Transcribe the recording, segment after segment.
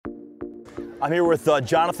I'm here with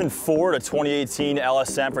Jonathan Ford, a 2018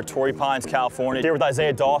 LSM for Torrey Pines, California. Here with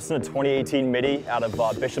Isaiah Dawson, a 2018 Midi out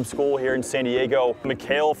of Bishop School here in San Diego.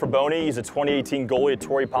 Mikhail Fraboni, he's a 2018 goalie at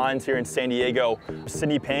Torrey Pines here in San Diego.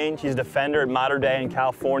 Sidney Payne, he's a defender at Mater Dei in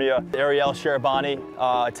California. Ariel Sherabani,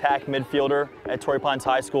 attack midfielder at Torrey Pines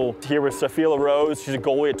High School. Here with Sophia LaRose, she's a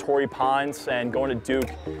goalie at Torrey Pines and going to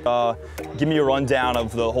Duke. Give me a rundown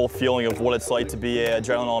of the whole feeling of what it's like to be a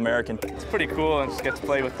Adrenaline All-American. It's pretty cool and just get to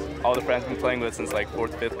play with all the friends I've been playing with since like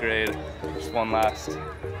 4th, 5th grade. Just one last.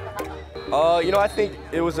 You know, I think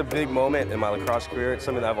it was a big moment in my lacrosse career. It's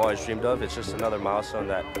something that I've always dreamed of. It's just another milestone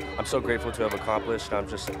that I'm so grateful to have accomplished. And I'm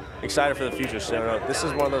just excited for the future. So, you know, this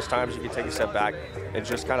is one of those times you can take a step back and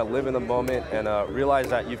just kind of live in the moment and realize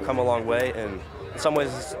that you've come a long way. And in some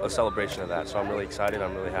ways, it's a celebration of that. So I'm really excited.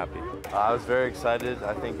 I'm really happy. I was very excited.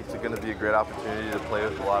 I think it's going to be a great opportunity to play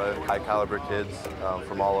with a lot of high-caliber kids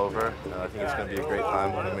from all over. I think it's going to be a great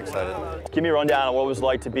time. I'm excited. Give me a rundown on what it was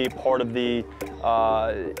like to be part of the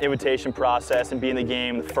invitation process and be in the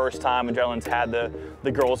game the first time Adrenaline's had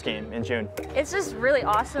the girls' game in June. It's just really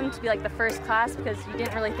awesome to be like the first class because you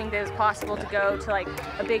didn't really think that it was possible to go to like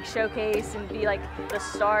a big showcase and be like the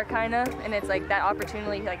star kind of, and it's like that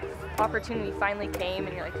opportunity finally came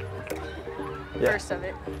and you're like first of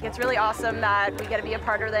it. It's really awesome that we get to be a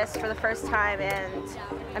part of this for the first time, and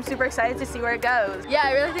I'm super excited to see where it goes. Yeah,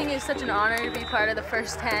 I really think it's such an honor to be part of the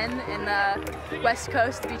first 10 in the West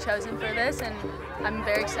Coast to be chosen for this, and I'm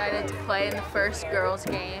very excited to play in the first girls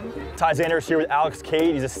game. Ty Xanders here with Alex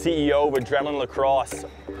Cade. He's the CEO of Adrenaline Lacrosse.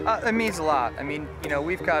 It means a lot. I mean, you know,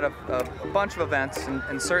 we've got a bunch of events,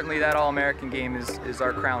 and certainly that All-American game is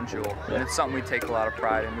our crown jewel, and it's something we take a lot of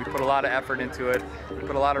pride in. We put a lot of effort into it, we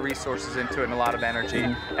put a lot of resources into it, and a lot of energy,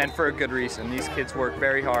 and for a good reason. These kids work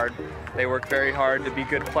very hard. They work very hard to be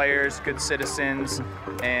good players, good citizens,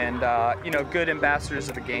 and you know, good ambassadors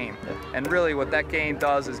of the game. And really, what that game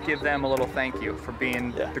does is give them a little thank you for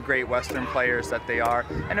being the great Western players that they are,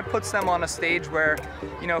 and it puts them on a stage where,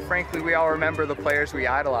 you know, frankly, we all remember the players we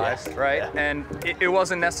idolized, right? And it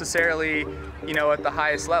wasn't necessarily, you know, at the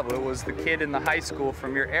highest level. It was the kid in the high school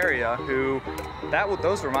from your area who,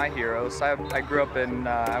 those were my heroes. I grew up in,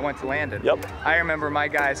 I went to Landon. I remember my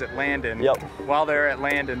guys at Landon while they're at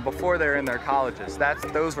Landon, before they're in their colleges.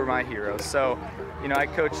 Those were my heroes. So, you know, I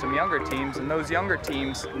coach some younger teams, and those younger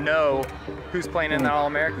teams know who's playing in the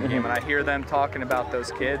All-American game, and I hear them talking about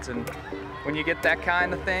those kids, and when you get that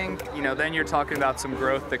kind of thing, you know, then you're talking about some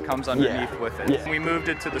growth that comes underneath with it. We moved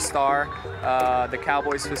it to the Star, the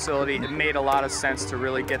Cowboys facility. It made a lot of sense to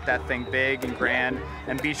really get that thing big and grand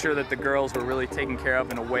and be sure that the girls were really taken care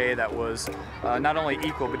of in a way that was not only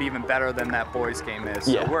equal but even better than that boys game is.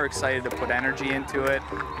 So we're excited to put energy into it,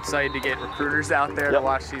 excited to get recruiters out there to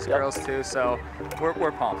watch these girls too, so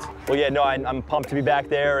we're pumped. Well, yeah, no, I'm pumped to be back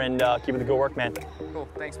there and keep up the good work, man. Cool,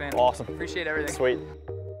 thanks, man. Awesome. Appreciate everything. Sweet.